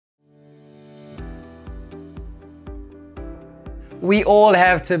We all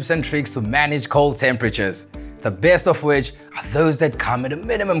have tips and tricks to manage cold temperatures, the best of which are those that come at a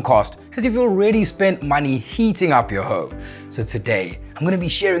minimum cost, as you've already spent money heating up your home. So today, I'm going to be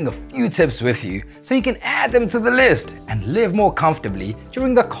sharing a few tips with you so you can add them to the list and live more comfortably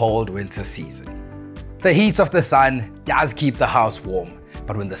during the cold winter season. The heat of the sun does keep the house warm,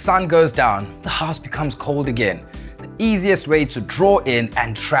 but when the sun goes down, the house becomes cold again. The easiest way to draw in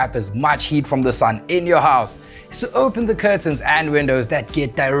and trap as much heat from the sun in your house is to open the curtains and windows that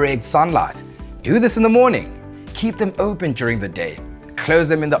get direct sunlight. Do this in the morning. Keep them open during the day. Close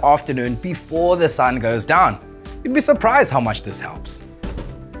them in the afternoon before the sun goes down. You'd be surprised how much this helps.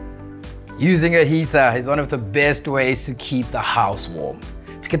 Using a heater is one of the best ways to keep the house warm.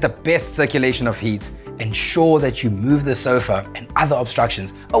 To get the best circulation of heat, ensure that you move the sofa and other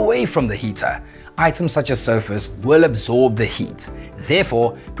obstructions away from the heater. Items such as sofas will absorb the heat,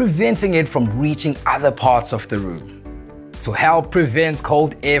 therefore preventing it from reaching other parts of the room. To help prevent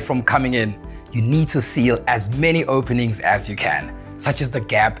cold air from coming in, you need to seal as many openings as you can, such as the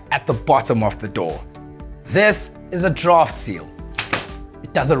gap at the bottom of the door. This is a draft seal.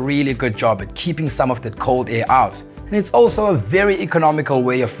 It does a really good job at keeping some of that cold air out, and it's also a very economical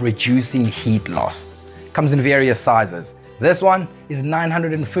way of reducing heat loss. It comes in various sizes. This one is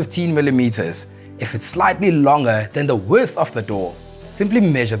 915 millimeters. If it's slightly longer than the width of the door, simply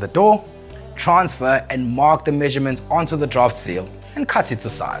measure the door, transfer and mark the measurements onto the draft seal and cut it to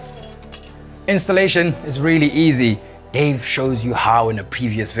size. Installation is really easy. Dave shows you how in a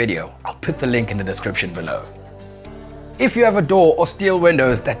previous video. I'll put the link in the description below. If you have a door or steel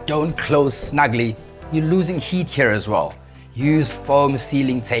windows that don't close snugly, you're losing heat here as well. Use foam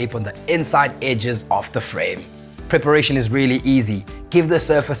sealing tape on the inside edges of the frame. Preparation is really easy. Give the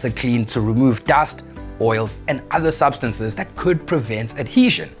surface a clean to remove dust, oils, and other substances that could prevent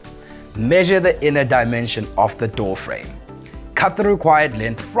adhesion. Measure the inner dimension of the door frame. Cut the required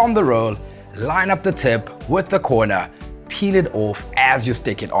length from the roll, line up the tip with the corner, peel it off as you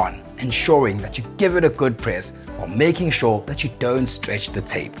stick it on, ensuring that you give it a good press while making sure that you don't stretch the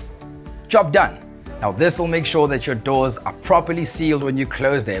tape. Job done. Now this will make sure that your doors are properly sealed when you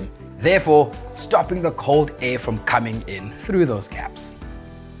close them, therefore stopping the cold air from coming in through those gaps.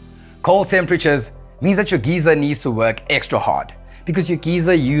 Cold temperatures means that your geyser needs to work extra hard because your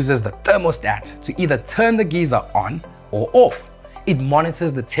geyser uses the thermostat to either turn the geyser on or off. It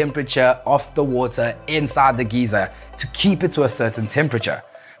monitors the temperature of the water inside the geyser to keep it to a certain temperature.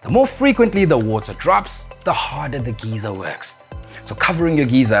 The more frequently the water drops, the harder the geyser works. So covering your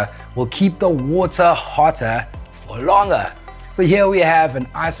geyser will keep the water hotter for longer. So here we have an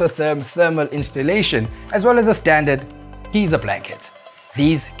isotherm thermal insulation as well as a standard geyser blanket.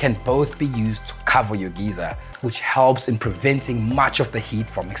 These can both be used to cover your geyser, which helps in preventing much of the heat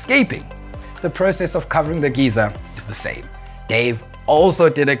from escaping. The process of covering the geyser is the same. Dave also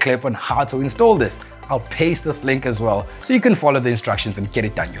did a clip on how to install this. I'll paste this link as well so you can follow the instructions and get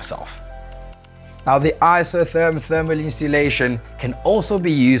it done yourself. Now the isotherm thermal insulation can also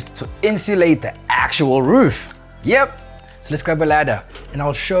be used to insulate the actual roof. Yep, so let's grab a ladder and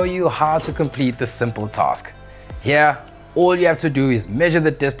I'll show you how to complete this simple task. Here, all you have to do is measure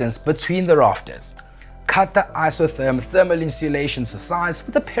the distance between the rafters. Cut the isotherm thermal insulation to size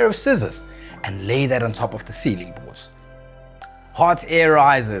with a pair of scissors and lay that on top of the ceiling boards. Hot air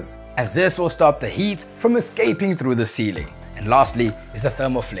rises, and this will stop the heat from escaping through the ceiling. And lastly is a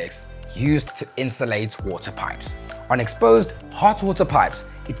thermoflex, used to insulate water pipes. On exposed hot water pipes,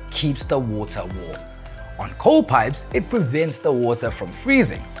 it keeps the water warm. On cold pipes, it prevents the water from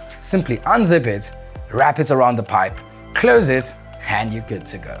freezing. Simply unzip it, wrap it around the pipe, close it, and you're good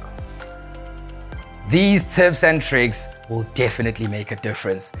to go. These tips and tricks will definitely make a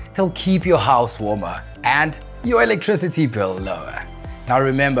difference. They'll keep your house warmer and your electricity bill lower. Now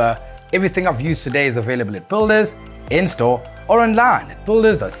remember, everything I've used today is available at Builders, in-store, or online at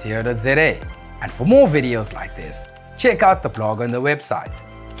builders.co.za. And for more videos like this, check out the blog on the website.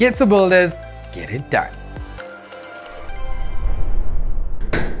 Get to Builders, get it done.